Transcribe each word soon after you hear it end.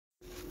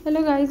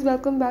Hello guys,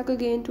 welcome back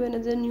again to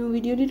another new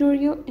video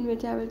tutorial in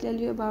which I will tell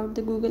you about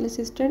the Google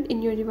Assistant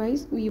in your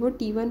device Vivo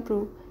T1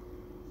 Pro.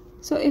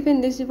 So if in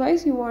this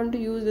device you want to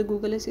use the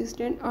Google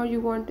Assistant, or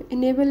you want to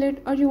enable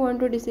it, or you want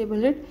to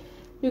disable it,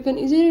 you can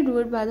easily do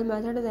it by the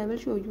method that I will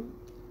show you.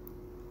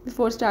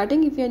 Before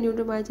starting, if you are new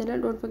to my channel,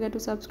 don't forget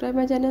to subscribe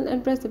my channel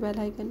and press the bell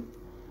icon.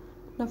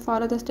 Now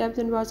follow the steps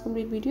and watch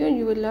complete video and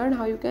you will learn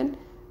how you can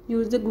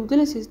use the Google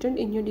Assistant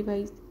in your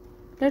device.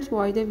 Let's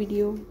watch the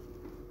video.